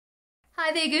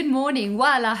Hi there, good morning.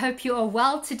 Well, I hope you are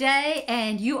well today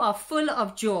and you are full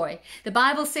of joy. The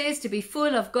Bible says to be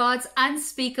full of God's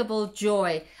unspeakable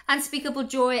joy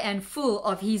and full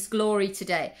of His glory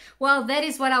today. Well, that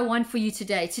is what I want for you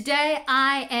today. Today,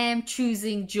 I am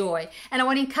choosing joy. And I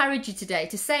want to encourage you today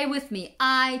to say with me,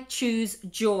 I choose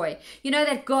joy. You know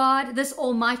that God, this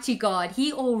Almighty God,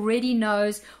 He already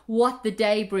knows what the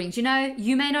day brings. You know,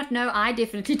 you may not know, I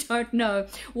definitely don't know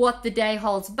what the day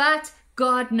holds, but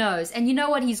God knows. And you know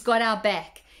what? He's got our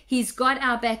back. He's got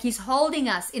our back. He's holding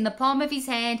us in the palm of His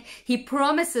hand. He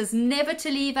promises never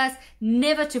to leave us,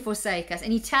 never to forsake us.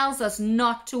 And He tells us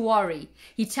not to worry.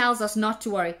 He tells us not to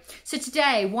worry. So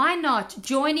today, why not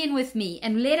join in with me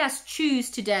and let us choose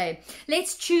today.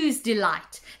 Let's choose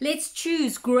delight. Let's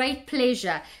choose great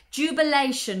pleasure,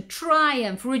 jubilation,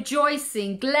 triumph,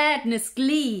 rejoicing, gladness,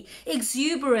 glee,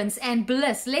 exuberance, and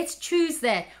bliss. Let's choose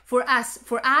that for us,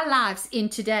 for our lives in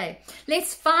today.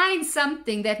 Let's find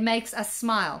something that makes us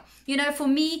smile. You know, for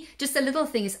me, just a little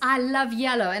thing is I love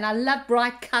yellow and I love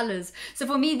bright colors. So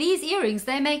for me, these earrings,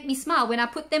 they make me smile. When I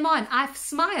put them on, I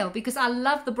smile because I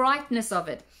love the brightness of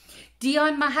it.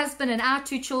 Dion, my husband, and our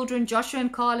two children, Joshua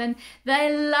and Carlin,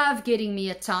 they love getting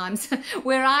me at times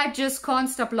where I just can't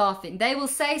stop laughing. They will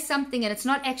say something and it's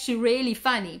not actually really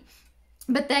funny,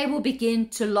 but they will begin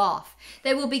to laugh.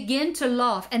 They will begin to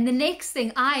laugh. And the next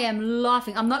thing, I am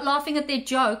laughing. I'm not laughing at their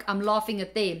joke. I'm laughing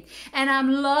at them. And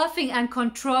I'm laughing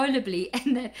uncontrollably.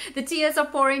 And the tears are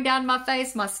pouring down my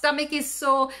face. My stomach is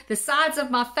sore. The sides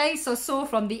of my face are sore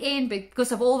from the end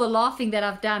because of all the laughing that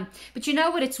I've done. But you know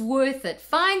what? It's worth it.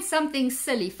 Find something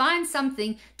silly. Find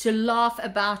something to laugh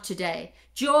about today.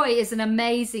 Joy is an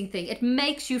amazing thing. It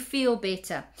makes you feel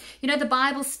better. You know, the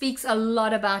Bible speaks a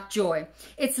lot about joy.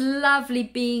 It's lovely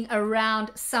being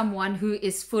around someone who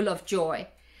is full of joy.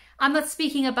 I'm not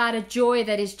speaking about a joy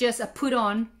that is just a put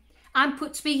on. I'm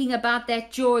speaking about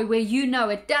that joy where you know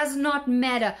it does not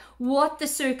matter what the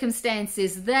circumstance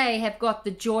is. They have got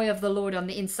the joy of the Lord on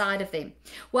the inside of them.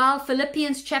 Well,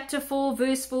 Philippians chapter 4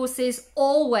 verse 4 says,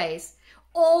 always,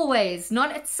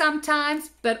 not at sometimes,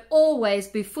 but always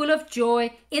be full of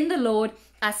joy in the Lord.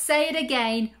 I say it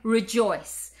again,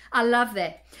 rejoice. I love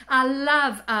that. I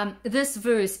love this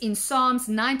verse in Psalms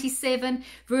 97,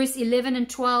 verse 11 and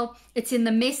 12. It's in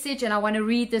the Message, and I want to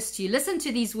read this to you. Listen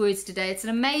to these words today. It's an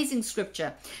amazing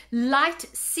scripture. Light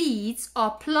seeds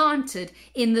are planted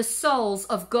in the souls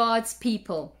of God's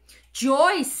people.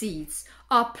 Joy seeds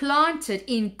are planted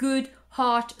in good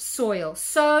heart soil.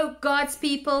 So God's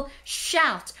people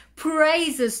shout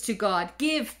praises to God.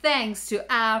 Give thanks to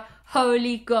our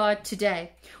holy God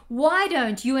today. Why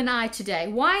don't you and I today,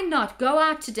 why not go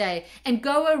out today and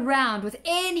go around with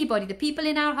anybody, the people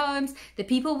in our homes, the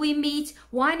people we meet,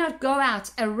 why not go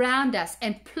out around us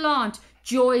and plant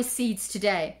joy seeds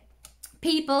today?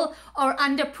 People are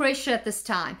under pressure at this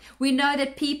time. We know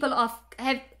that people are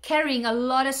carrying a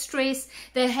lot of stress.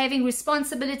 They're having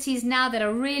responsibilities now that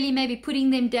are really maybe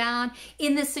putting them down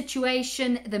in the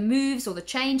situation, the moves or the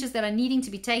changes that are needing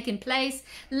to be taken place.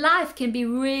 Life can be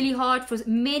really hard for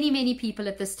many people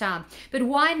at this time. But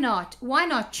why not? Why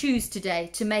not choose today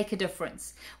to make a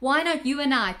difference? Why not you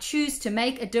and I choose to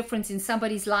make a difference in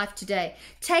somebody's life today?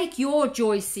 Take your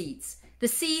joy seeds, the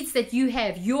seeds that you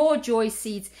have, your joy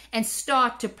seeds, and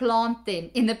start to plant them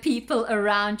in the people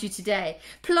around you today.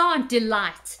 Plant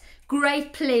delight,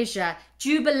 great pleasure,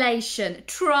 jubilation,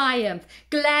 triumph,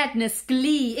 gladness,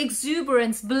 glee,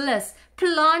 exuberance, bliss.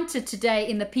 Plant it today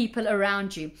in the people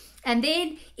around you. And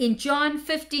then in John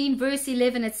 15 verse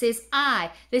 11 it says,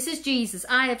 this is Jesus,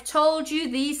 I have told you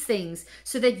these things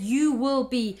so that you will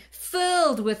be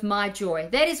filled with my joy.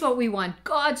 That is what we want,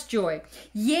 God's joy.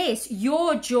 Yes,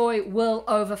 your joy will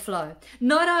overflow.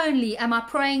 Not only am I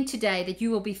praying today that you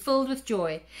will be filled with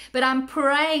joy, but I'm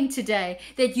praying today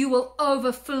that you will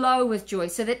overflow with joy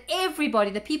so that everybody,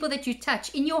 the people that you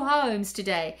touch in your homes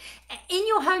today,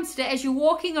 as you're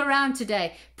walking around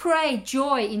today, pray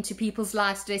joy into people's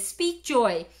lives today. Speak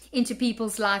joy into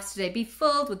people's lives today. Be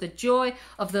filled with the joy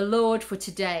of the Lord for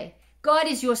today. God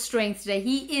is your strength today.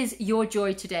 He is your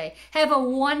joy today. Have a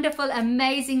wonderful,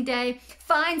 amazing day.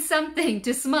 Find something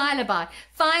to smile about.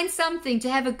 Find something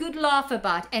to have a good laugh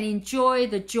about and enjoy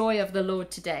the joy of the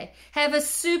Lord today. Have a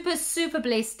super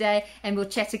blessed day, and we'll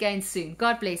chat again soon.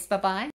 God bless. Bye-bye.